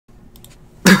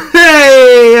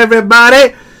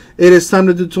everybody. It is time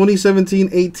to do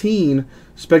 2017-18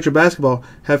 Spectra basketball.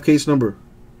 Have case number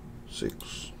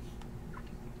 6.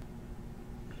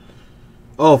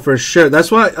 Oh, for sure.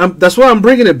 That's why I'm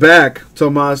bringing it back,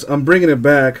 Tomas. I'm bringing it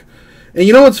back. And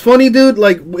you know what's funny, dude?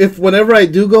 Like, whenever I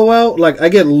do go out, like, I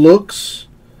get looks.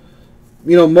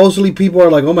 You know, mostly people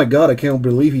are like, "Oh my God, I can't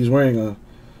believe he's wearing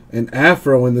an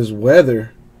afro in this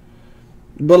weather."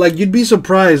 But like, you'd be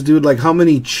surprised, dude. Like, how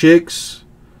many chicks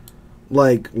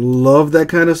like love that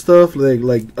kind of stuff.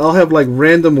 Like I'll have like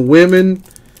random women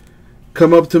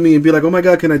come up to me and be like, "Oh my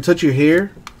God, can I touch your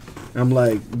hair?" I'm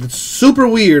like, it's super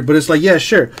weird, but it's like, yeah,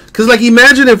 sure. Because, like,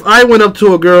 imagine if I went up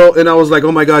to a girl and I was like,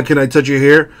 "Oh my God, can I touch your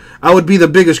hair?" I would be the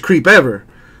biggest creep ever.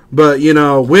 But, you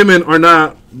know,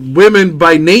 women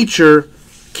by nature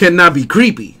cannot be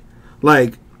creepy.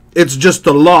 Like, it's just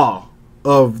the law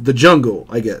of the jungle,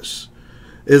 I guess,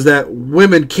 is that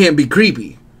women can't be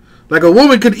creepy. Like, a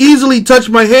woman could easily touch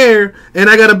my hair and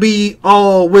I gotta be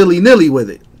all willy-nilly with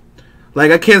it.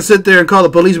 Like, I can't sit there and call the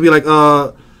police and be like,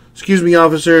 "Excuse me,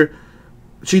 officer,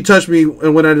 she touched me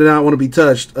and when I did not want to be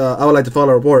touched. I would like to file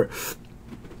a report."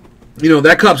 You know,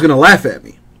 that cop's going to laugh at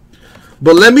me.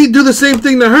 But let me do the same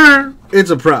thing to her, it's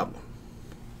a problem.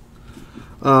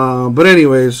 But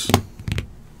anyways,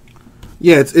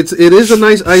 yeah, it is a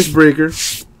nice icebreaker.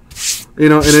 You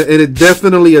know, and it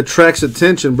definitely attracts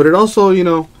attention. But it also, you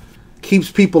know, keeps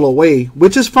people away,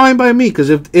 which is fine by me. Because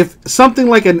if something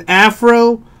like an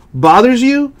afro bothers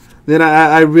you, then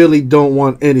I really don't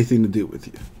want anything to do with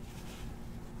you.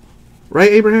 Right,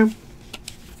 Abraham?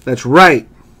 That's right.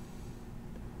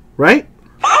 Right?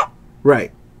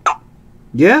 Right.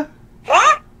 Yeah?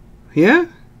 Yeah?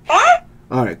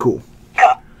 Alright, cool.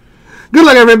 Good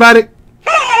luck, everybody.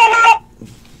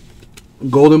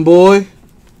 Golden boy,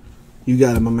 you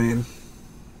got it, my man.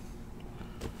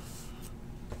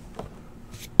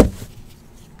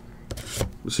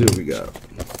 Let's see what we got.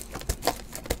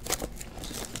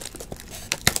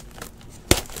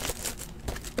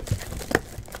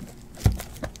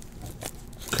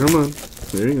 Come on.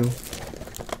 There you go.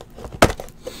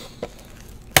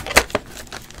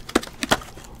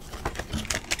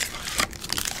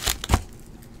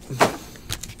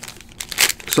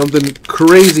 Something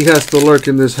crazy has to lurk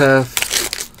in this half.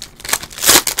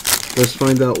 Let's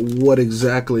find out what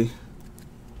exactly.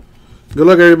 Good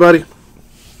luck, everybody.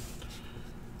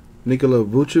 Nikola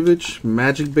Vucevic,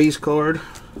 Magic base card.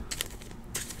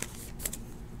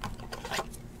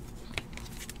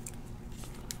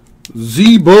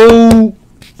 Zebo.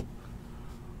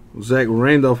 Zach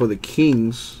Randolph of the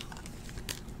Kings.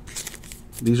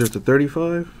 These are to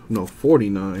 35? No,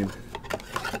 49.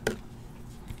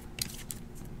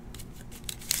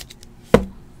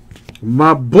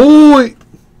 My boy,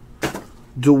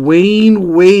 Dwayne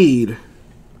Wade.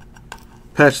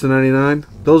 Patch to 99.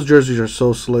 Those jerseys are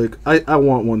so slick. I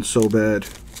want one so bad.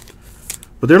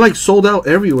 But they're like sold out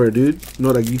everywhere, dude.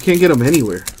 No, like you can't get them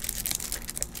anywhere.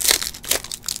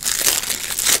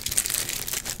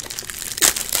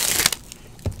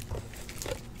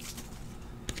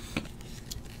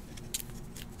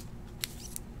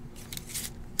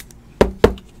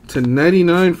 To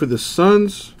 99 for the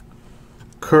Suns.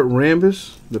 Kurt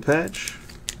Rambis, the patch.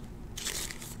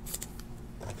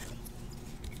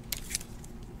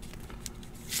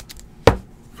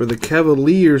 For the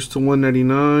Cavaliers to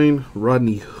 199,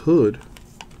 Rodney Hood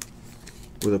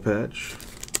with a patch.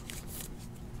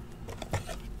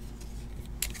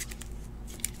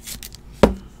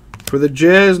 For the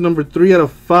Jazz, number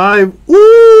 3/5.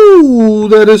 Ooh,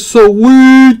 that is so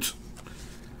sweet.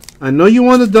 I know you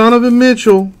wanted Donovan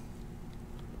Mitchell.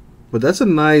 But that's a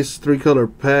nice 3-color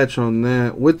patch on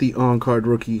that with the on-card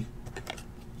rookie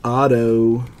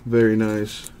auto. Very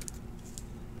nice.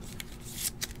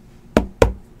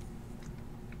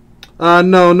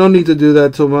 No need to do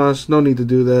that, Tomas. No need to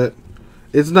do that.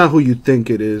 It's not who you think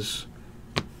it is.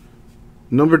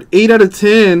 Numbered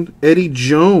 8/10, Eddie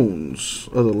Jones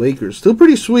of the Lakers. Still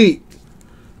pretty sweet,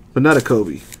 but not a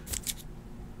Kobe.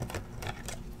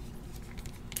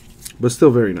 But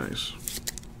still very nice.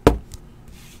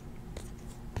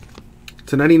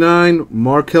 To 99,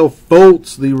 Markelle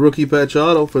Fultz, the rookie patch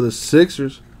auto for the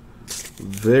Sixers.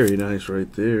 Very nice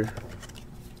right there.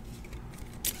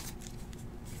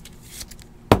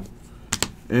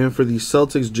 And for the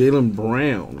Celtics, Jaylen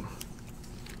Brown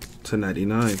to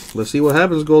 99. Let's see what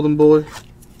happens, Golden Boy.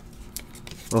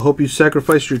 I hope you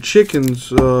sacrificed your chickens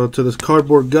to the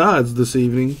cardboard gods this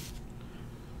evening.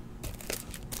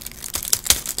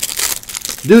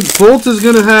 Dude, Fultz is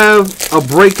going to have a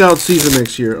breakout season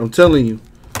next year. I'm telling you.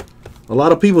 A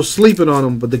lot of people sleeping on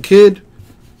him, but the kid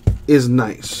is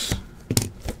nice.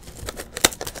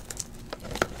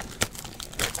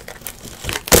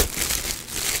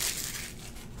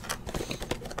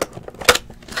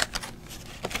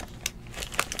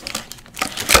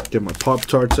 Get my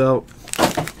Pop-Tarts out.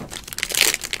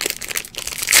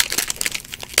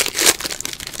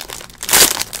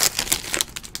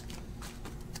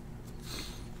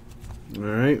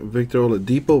 Alright, Victor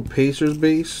Oladipo, Pacers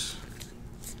base.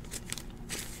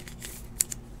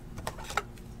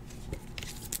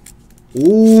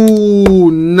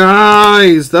 Ooh,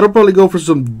 nice. That'll probably go for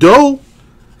some dough.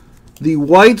 The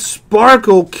white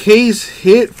sparkle case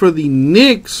hit for the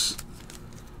Knicks.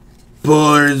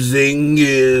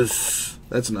 Porzingis.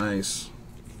 That's nice.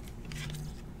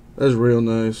 That's real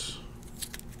nice.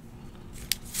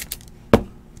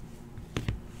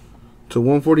 To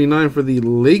 149 for the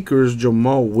Lakers,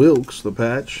 Jamal Wilkes, the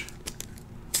patch.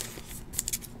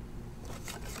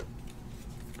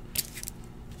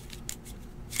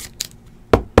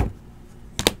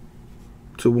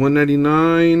 To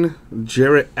 199,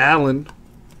 Jarrett Allen,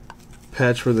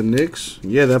 patch for the Knicks.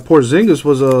 Yeah, that Porzingis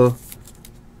was a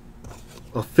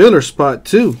filler spot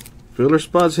too. Filler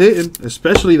spots hitting,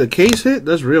 especially the case hit.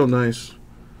 That's real nice.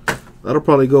 That'll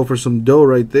probably go for some dough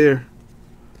right there.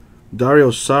 Dario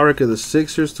Saric of the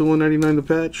Sixers to 199 the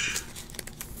patch.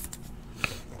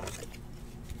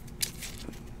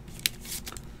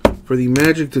 For the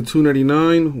Magic to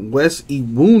 299, Wes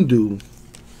Iwundu,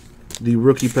 the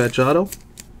rookie patch auto.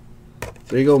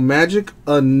 There you go, Magic.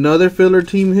 Another filler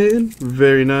team hitting.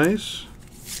 Very nice.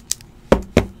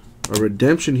 A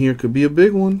redemption here could be a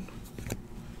big one.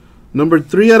 Number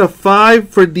 3 out of 5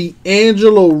 for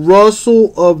D'Angelo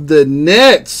Russell of the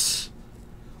Nets.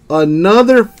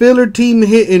 Another filler team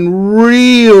hitting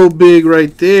real big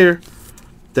right there.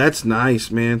 That's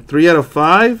nice, man. 3 out of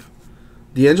 5.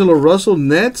 D'Angelo Russell,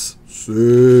 Nets.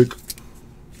 Sick.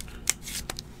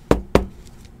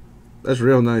 That's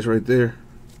real nice right there.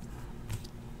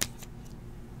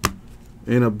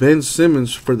 And a Ben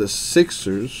Simmons for the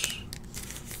Sixers.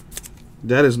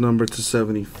 That is numbered to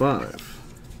 75.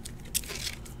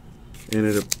 And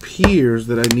it appears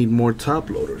that I need more top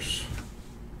loaders.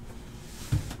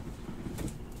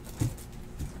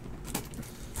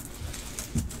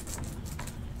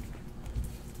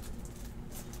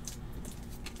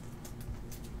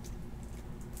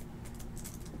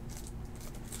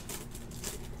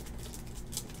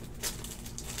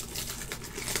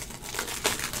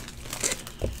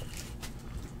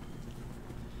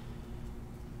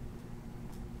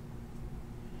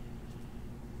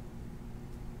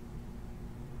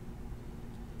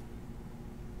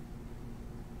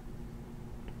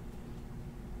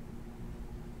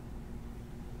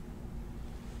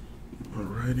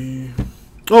 Alrighty.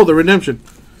 Oh, the redemption.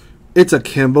 It's a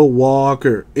Kemba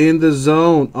Walker in the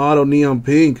zone. Auto neon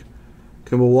pink.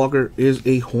 Kemba Walker is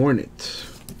a Hornet.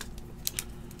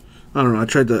 I don't know. I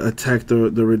tried to attack the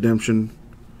redemption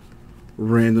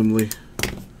randomly.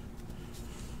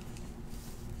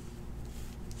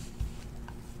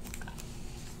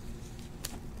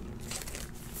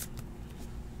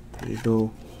 There you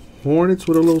go. Hornets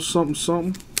with a little something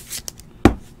something.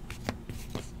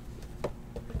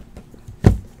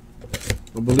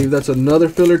 I believe that's another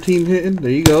filler team hitting.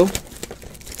 There you go.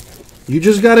 You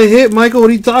just got a hit, Michael. What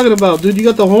are you talking about? Dude, you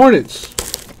got the Hornets.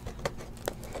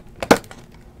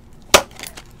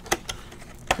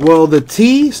 Well, the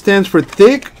T stands for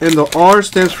thick and the R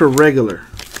stands for regular.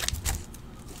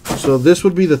 So this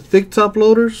would be the thick top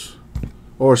loaders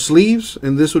or sleeves,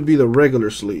 and this would be the regular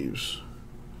sleeves.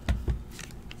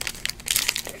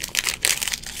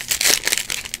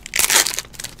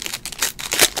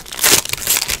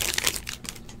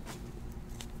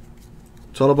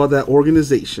 It's all about that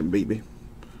organization, baby.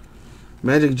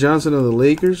 Magic Johnson of the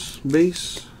Lakers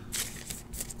base.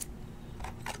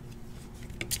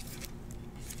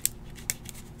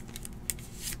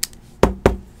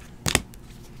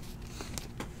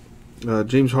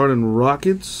 James Harden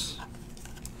Rockets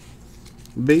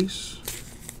base.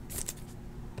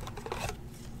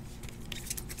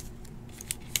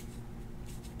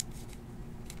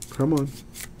 Come on.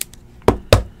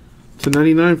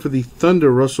 /99 for the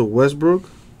Thunder, Russell Westbrook.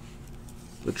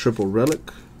 The triple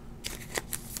relic.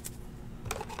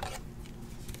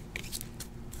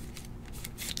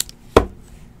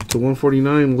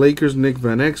 /149 Lakers, Nick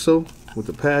Van Exel with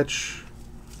the patch.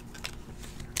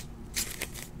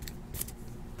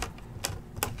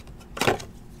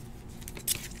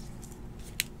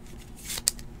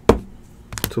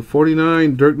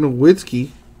 /49 Dirk Nowitzki,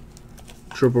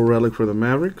 triple relic for the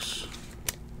Mavericks.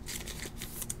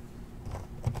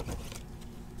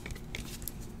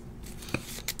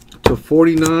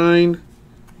 /49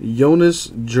 Jonas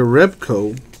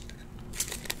Jerebko,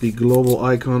 the global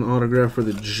icon autograph for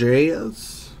the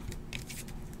Jazz.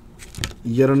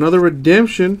 Yet another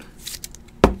redemption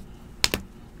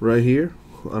right here.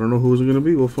 I don't know who it's going to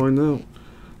be. We'll find out.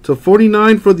 To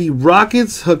 49 for the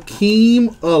Rockets, Hakeem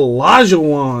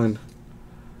Olajuwon.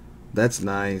 That's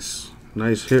nice.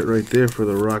 Nice hit right there for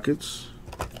the Rockets.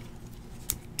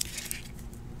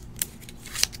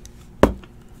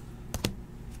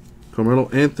 Carmelo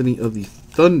Anthony of the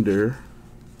Thunder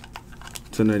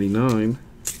to 99.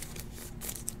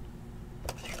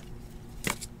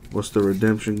 What's the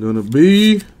redemption going to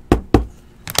be?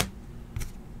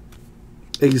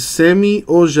 A Semi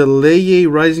Ojeleye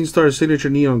Rising Star Signature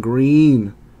Neon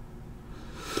Green.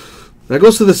 That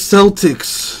goes to the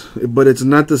Celtics, but it's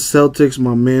not the Celtics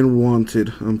my man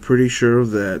wanted. I'm pretty sure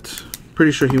of that.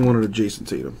 Pretty sure he wanted a Jason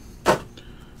Tatum.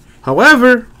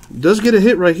 However, does get a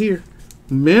hit right here.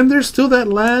 Man, there's still that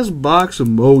last box of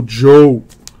mojo.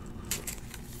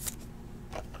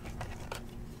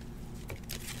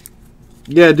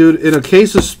 Yeah, dude, in a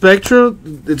case of Spectra,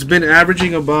 it's been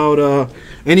averaging about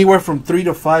anywhere from 3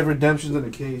 to 5 redemptions in a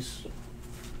case.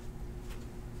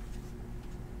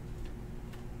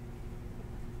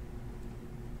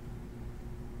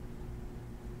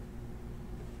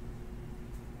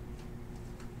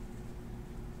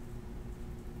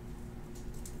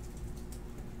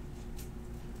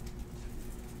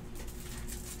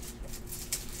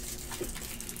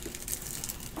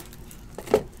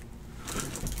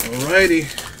 Alrighty.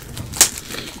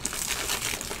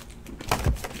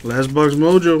 Last box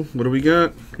mojo. What do we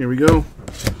got? Here we go.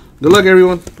 Good luck,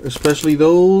 everyone. Especially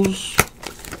those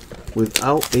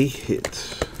without a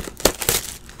hit.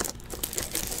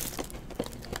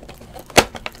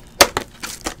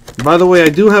 By the way, I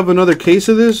do have another case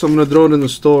of this. I'm going to throw it in the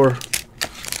store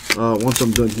once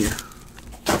I'm done here.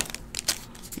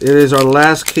 It is our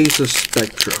last case of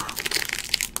Spectra.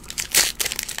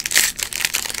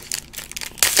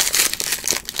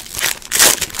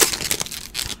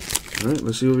 Alright,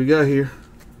 let's see what we got here.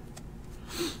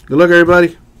 Good luck,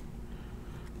 everybody.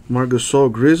 Marc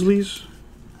Gasol Grizzlies.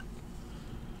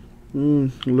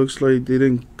 Looks like they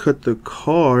didn't cut the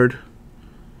card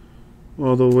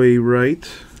all the way right.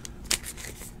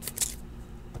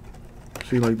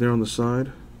 See, like they're on the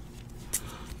side.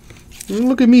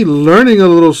 Look at me learning a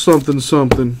little something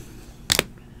something.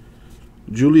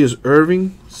 Julius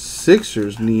Erving,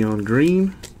 Sixers Neon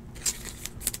Green.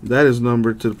 That is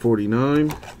numbered to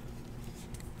 49.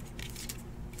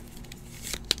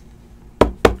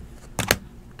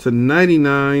 To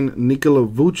 99, Nikola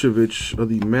Vucevic of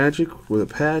the Magic with a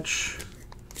patch.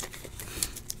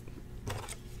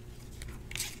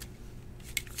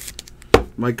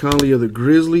 Mike Conley of the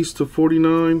Grizzlies to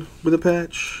 49 with a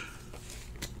patch.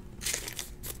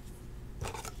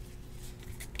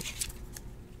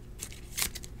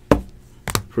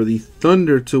 For the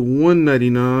Thunder to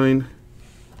 199,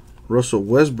 Russell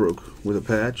Westbrook with a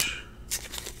patch.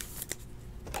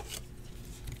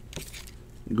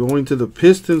 Going to the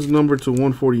Pistons, number to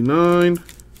 149.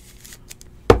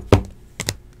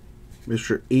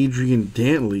 Mr. Adrian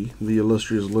Dantley, the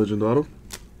illustrious legend auto.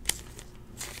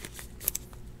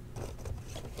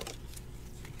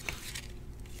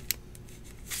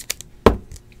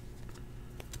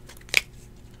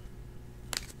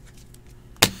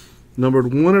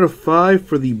 Numbered 1 out of 5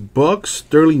 for the Bucks,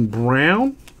 Sterling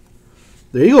Brown.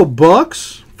 There you go,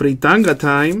 Bucks. Fritanga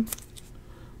time.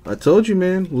 I told you,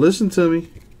 man. Listen to me.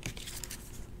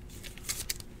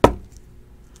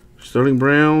 Sterling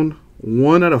Brown,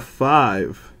 1 out of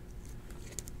 5.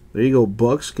 There you go,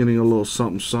 Bucks, getting a little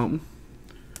something, something.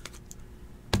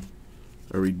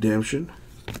 A redemption.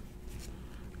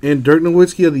 And Dirk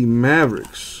Nowitzki of the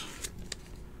Mavericks.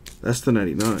 That's the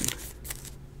 99.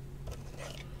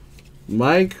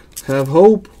 Mike, have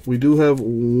hope. We do have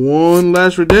one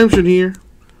last redemption here.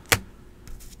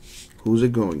 Who's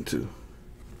it going to?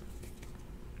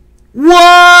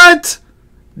 What?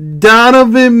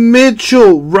 Donovan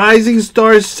Mitchell, Rising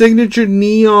Star Signature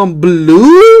Neon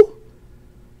Blue?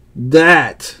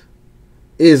 That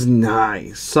is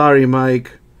nice. Sorry,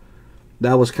 Mike.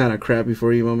 That was kind of crappy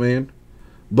for you, my man.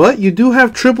 But you do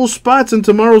have triple spots in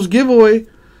tomorrow's giveaway.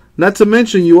 Not to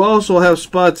mention, you also have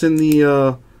spots in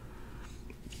the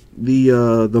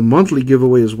monthly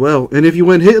giveaway as well. And if you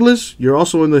went hitless, you're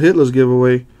also in the hitless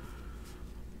giveaway.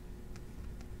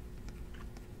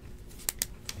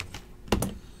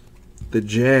 The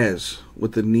Jazz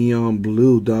with the neon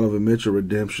blue Donovan Mitchell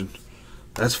redemption.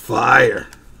 That's fire.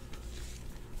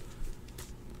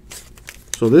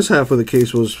 So this half of the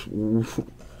case was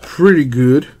pretty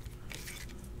good.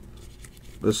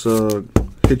 Let's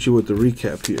hit you with the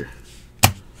recap here.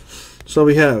 So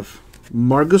we have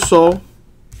Marc Gasol,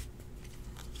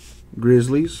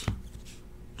 Grizzlies,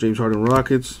 James Harden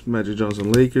Rockets, Magic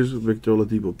Johnson Lakers, Victor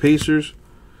Oladipo Pacers,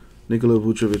 Nikola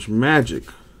Vucevic Magic.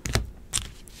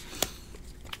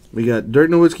 We got Dirk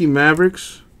Nowitzki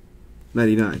Mavericks,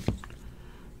 99.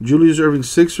 Julius Erving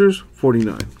Sixers,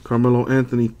 49. Carmelo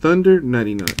Anthony Thunder,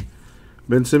 99.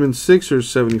 Ben Simmons Sixers,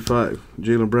 75.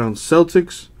 Jaylen Brown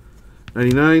Celtics,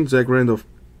 99. Zach Randolph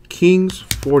Kings,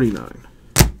 49.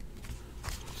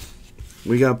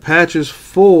 We got patches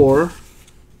for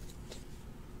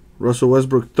Russell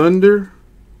Westbrook Thunder,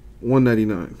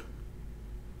 199.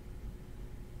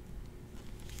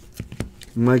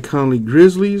 Mike Conley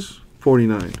Grizzlies,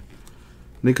 49.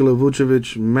 Nikola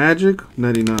Vucevic Magic,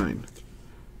 99.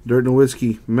 Dirk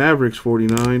Nowitzki Mavericks,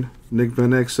 49. Nick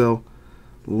Van Exel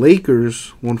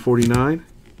Lakers, 149.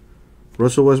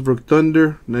 Russell Westbrook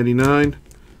Thunder, 99.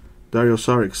 Dario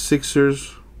Saric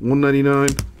Sixers, 199.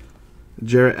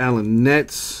 Jarrett Allen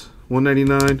Nets,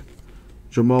 199.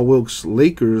 Jamal Wilkes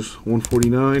Lakers,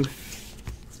 149.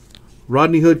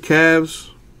 Rodney Hood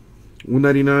Cavs,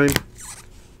 199.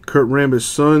 Kurt Rambis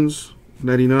Suns,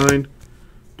 99.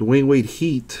 Dwayne Wade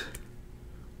Heat,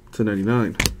 to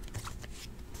 99.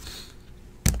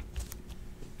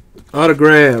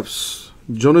 Autographs.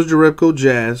 Jonas Jerebko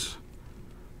Jazz,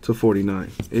 to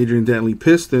 49. Adrian Dantley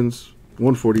Pistons,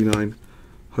 149.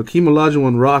 Hakeem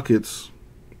Olajuwon Rockets,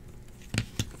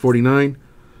 49.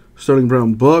 Sterling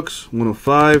Brown Bucks,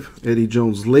 105. Eddie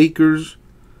Jones Lakers,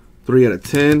 3 out of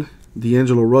 10.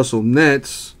 D'Angelo Russell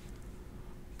Nets,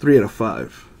 3 out of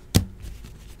 5.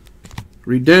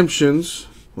 Redemptions.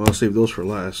 Well, I'll save those for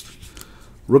last.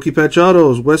 Rookie patch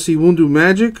autos. Wesley Wundu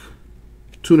Magic,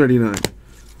 299.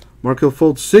 Markelle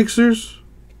Fultz Sixers,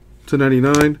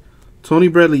 299. Tony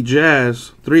Bradley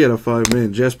Jazz, 3 out of 5.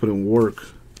 Man, Jazz put in work.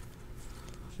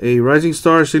 A Rising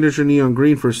Star Signature Neon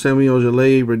Green for Semi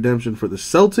Ojeleye. Redemption for the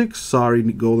Celtics. Sorry,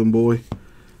 Golden Boy.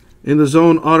 In the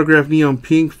Zone Autograph Neon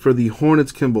Pink for the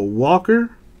Hornets, Kemba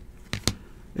Walker.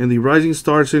 And the Rising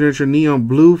Star Signature Neon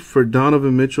Blue for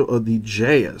Donovan Mitchell of the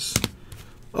Jazz.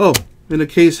 Oh, and a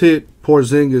case hit,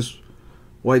 Porzingis,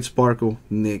 White Sparkle,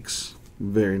 Knicks.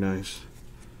 Very nice.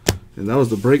 And that was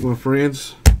the break, my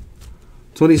friends.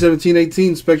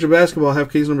 2017-18 Spectra Basketball,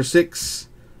 half case number 6.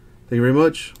 Thank you very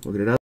much. We'll get it out.